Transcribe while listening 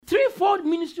four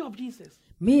ministry of Jesus.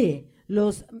 Mire,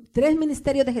 los 3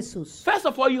 ministerios de Jesús. First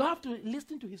of all, you have to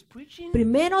listen to his preaching.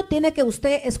 Primero, tiene que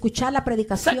usted escuchar la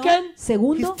predicación. Second,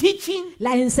 Segundo, his teaching.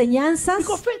 las enseñanzas.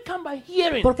 Because faith comes by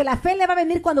hearing. Porque la fe le va a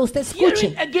venir cuando usted escuche.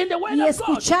 Hearing again the word Y of God.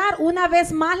 escuchar una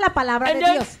vez más la palabra And de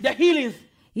then Dios. the healings.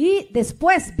 Y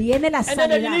después viene la And then the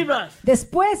sanidad. deliverance.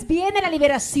 Después viene la But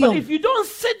liberación. if you don't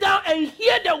sit down and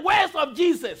hear the words of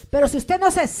Jesus, Pero si usted no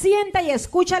se sienta y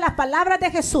escucha las palabras de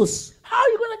Jesús, how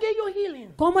are you going to get your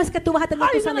healing? ¿cómo es que tú vas a tener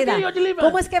How tu you gonna sanidad? get your deliverance?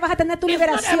 ¿Cómo es que vas a tener tu It's not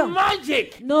a liberación?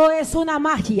 magic. No es una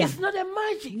magia. It's not a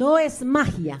magic. No es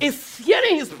magia. It's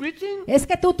hearing his preaching Es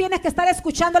que tú tienes que estar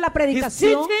escuchando la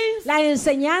predicación, teachings, las and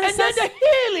enseñanzas, then the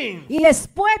healing. y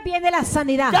después viene la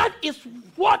sanidad. That is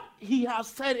what he has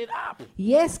set it up.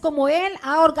 Y es como Él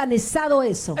ha organizado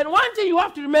eso. And one thing you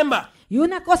have to remember, Y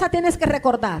una cosa tienes que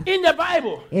recordar in the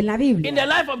Bible, en la in the Biblia,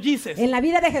 life of Jesus, en la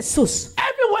vida de Jesús,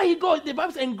 everywhere he goes, the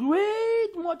Bible says, and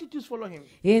great multitudes follow him.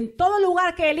 en todo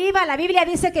lugar que Él iba, la Biblia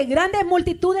dice que grandes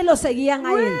multitudes lo seguían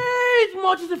a Él. Great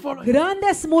multitudes follow him.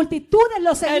 Grandes multitudes lo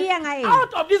And seguían a Él.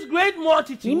 out of this great Y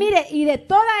multitude, mire, y de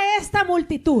toda esta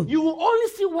multitud, you will only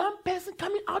see one person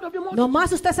coming out of the multitude.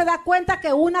 nomás usted se da cuenta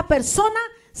que una persona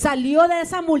salió de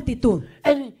esa multitud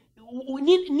And we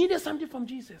needed something from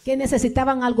Jesus. que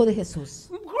necesitaban algo de Jesús.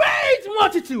 Great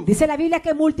multitude. Dice la Biblia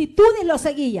que multitudes lo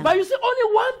seguían. But you see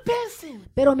only one person,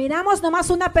 Pero miramos nomás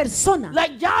una persona,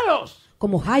 like Jairus.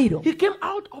 como Jairo, He came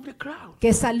out of the crowd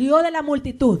que salió de la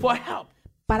multitud for help.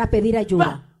 para pedir But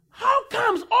ayuda. how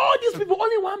comes all these people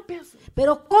only one person?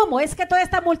 Pero ¿cómo? Es que toda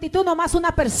esta multitud nomás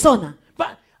una persona.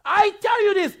 But I tell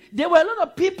you this, there were a lot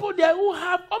of people there who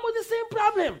have almost the same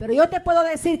problem. Pero yo te puedo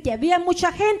decir que había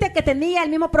mucha gente que tenía el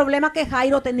mismo problema que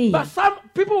Jairo tenía. But some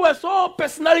people were so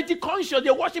personality conscious,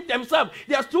 they worship themselves.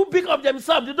 They are too big of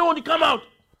themselves, they don't want to come out.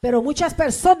 Pero muchas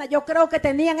personas, yo creo que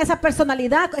tenían esa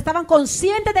personalidad, estaban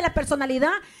conscientes de la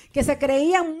personalidad, que se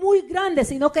creían muy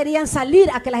grandes y no querían salir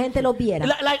a que la gente los viera.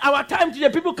 Like our time today,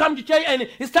 people come to church and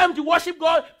it's time to worship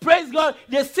God, praise God.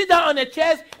 They sit down on the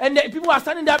chairs and the people are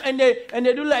standing up and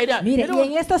they do like that. Mire, They y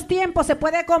don't- en estos tiempos se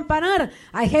puede comparar.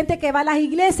 Hay gente que va a las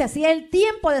iglesias y es el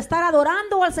tiempo de estar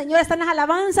adorando al Señor, están las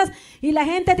alabanzas y la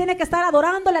gente tiene que estar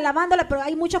adorándole, alabándole, pero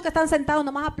hay muchos que están sentados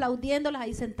nomás aplaudiéndoles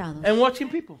ahí sentados. and watching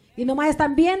people. Y nomás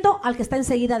están viendo al que está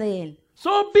enseguida de él.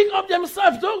 So big of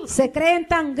themselves, those Se creen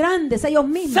tan grandes ellos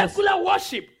mismos. secular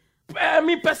worship.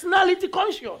 Personality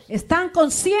conscious. Están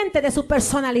conscientes de su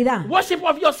personalidad. Worship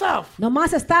of yourself.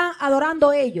 Nomás están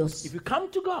adorando ellos. If you come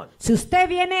to God, Si usted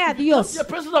viene a come to Dios the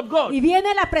presence of God, y viene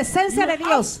a la you presencia de have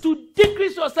Dios, to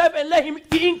decrease yourself and let Him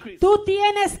increase. tú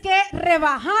tienes que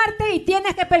rebajarte y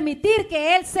tienes que permitir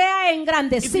que Él sea If you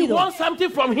engrandecido. want something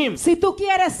from Him, Si tú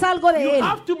quieres algo de you Él,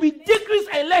 have to be decreased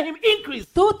and let Him increase.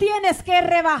 tú tienes que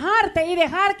rebajarte y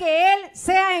dejar que Él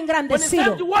sea When it's engrandecido.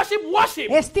 time to worship, worship.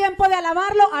 Es tiempo de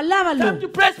alabarlo, Time alábalo.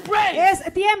 to praise, praise.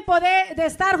 Es tiempo de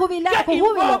estar jubilado, Get con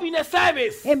involved júbilo. in the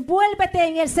service. Envuélvete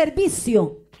en el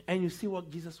servicio And you see what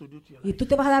Jesus will do to your life. y tú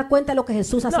te vas a dar cuenta de lo que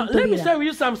Jesús hace Now, en tu let me vida. share with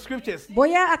you some scriptures.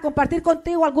 Voy a compartir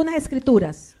contigo algunas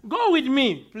escrituras. Go with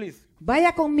me, please,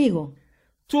 Vaya conmigo.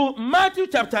 to Matthew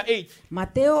chapter 8.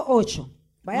 Mateo 8.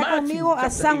 Vaya Matthew, conmigo a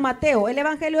chapter San 8. Mateo. El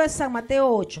Evangelio es San Mateo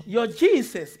 8. Your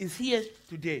Jesus is here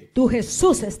today, Tu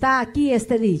Jesús está aquí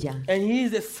este día. and He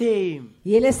is the same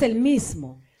Y Él es el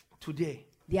mismo today.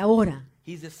 de ahora.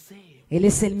 He's the same. Él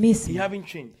es el He mismo. haven't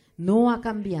changed. No ha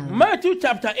cambiado. Matthew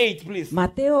chapter 8, please.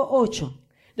 Mateo 8.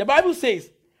 The Bible says,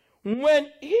 when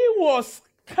He was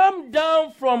come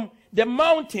down from the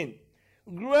mountain,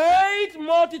 great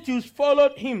multitudes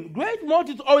followed Him. Great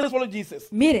multitudes always follow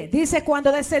Jesus. Mire, dice,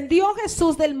 cuando descendió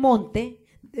Jesús del monte,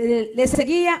 le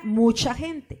seguía mucha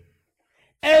gente.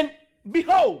 And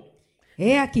behold,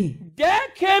 He aquí,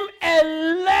 there came a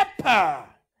leper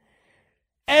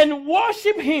and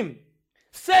worshiped Him,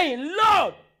 saying,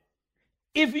 Lord,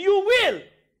 if you will,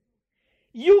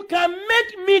 you can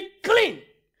make me clean.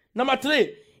 Number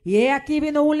 3. y he aquí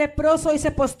vino un leproso y se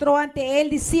postró ante él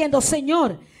diciendo,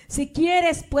 Señor, si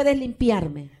quieres puedes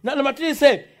limpiarme. Now, number 3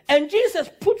 said, and Jesus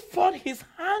put forth His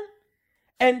hand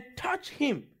and touched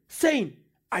him, saying,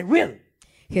 I will.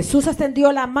 Jesús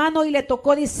extendió la mano y le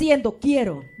tocó diciendo,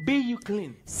 quiero, Be you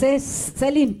clean. sé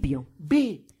limpio,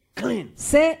 Be clean.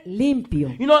 sé limpio.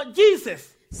 You know,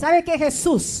 Jesus, ¿Sabe que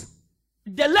Jesús,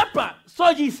 the leper,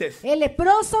 saw Jesus. el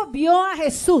leproso vio a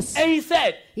Jesús And he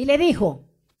said, y le dijo,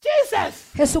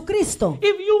 Jesus, Jesucristo,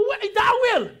 if thou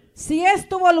will, si es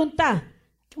tu voluntad,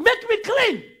 make me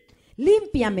clean.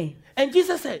 límpiame. And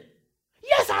Jesus said,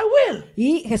 Yes, I will.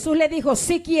 Y Jesús le dijo,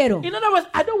 sí quiero. In other words,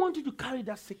 I don't want you to carry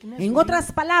that sickness. En with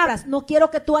otras palabras, no quiero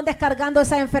que tú andes cargando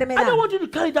esa you. I enfermedad. don't want you to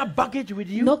carry that baggage with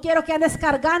you. No quiero que andes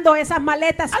cargando esas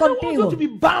maletas I don't want you contigo. to be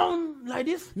bound like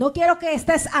this. No quiero que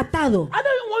estés atado. I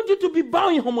don't want you to be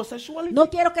bound in homosexuality. No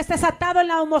quiero que estés atado en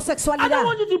la I homosexualidad. don't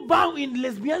want you to be bound in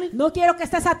lesbianism. No quiero que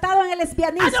estés atado en el I don't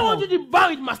lesbianismo. want you to be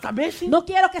bound in masturbation. No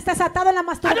quiero que estés atado en la I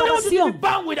don't want you to be masturbación.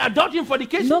 bound with adultery and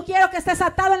fornication. No quiero que estés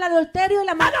atado en el adulterio y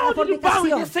la I don't want you to be bound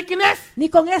with fornicación. this sickness. Ni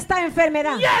con esta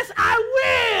enfermedad. Yes,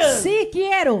 I will. Sí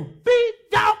quiero. Be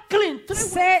thou clean. 3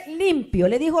 words. Sé limpio.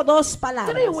 Le dijo 2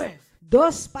 palabras. 3 words.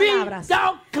 2 Be palabras.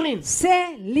 thou clean.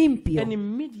 Sé limpio. And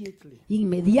immediately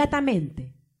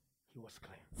Inmediatamente he was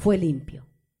clean. fue limpio.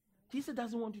 Jesus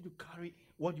doesn't want you to carry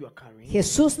what you are carrying.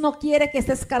 Jesús no quiere que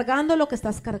estés cargando lo que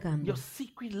estás cargando. Your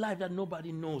secret life that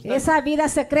nobody knows. Esa vida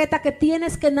secreta que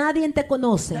tienes que nadie te That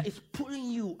conoce. is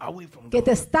pulling you away from Que God.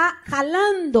 te está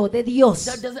jalando de Dios.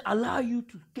 That doesn't allow you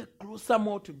to get closer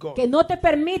more to God. Que no te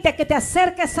permite que te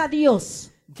acerques a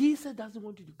Dios. Jesus doesn't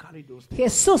want you to carry those things.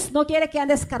 Jesús no quiere que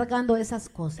andes cargando esas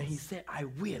cosas. And he said, I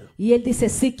will Y Él dice,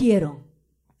 sí quiero.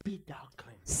 be thou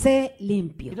clean. Sé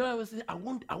limpio. You know what I was saying?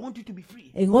 I want you to be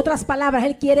free. En otras palabras,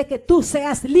 Él quiere que tú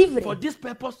seas libre. For this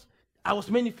purpose, I was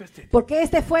manifested. Porque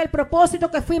este fue el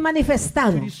propósito que fui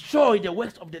manifestado. To destroy the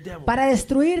works of the devil. Para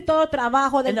destruir todo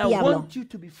trabajo del And I diablo. want you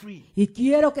to be free. Y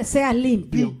quiero que seas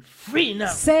limpio. Be free now.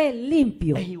 Sé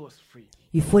limpio. And he was free.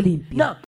 Y fue limpio. Now,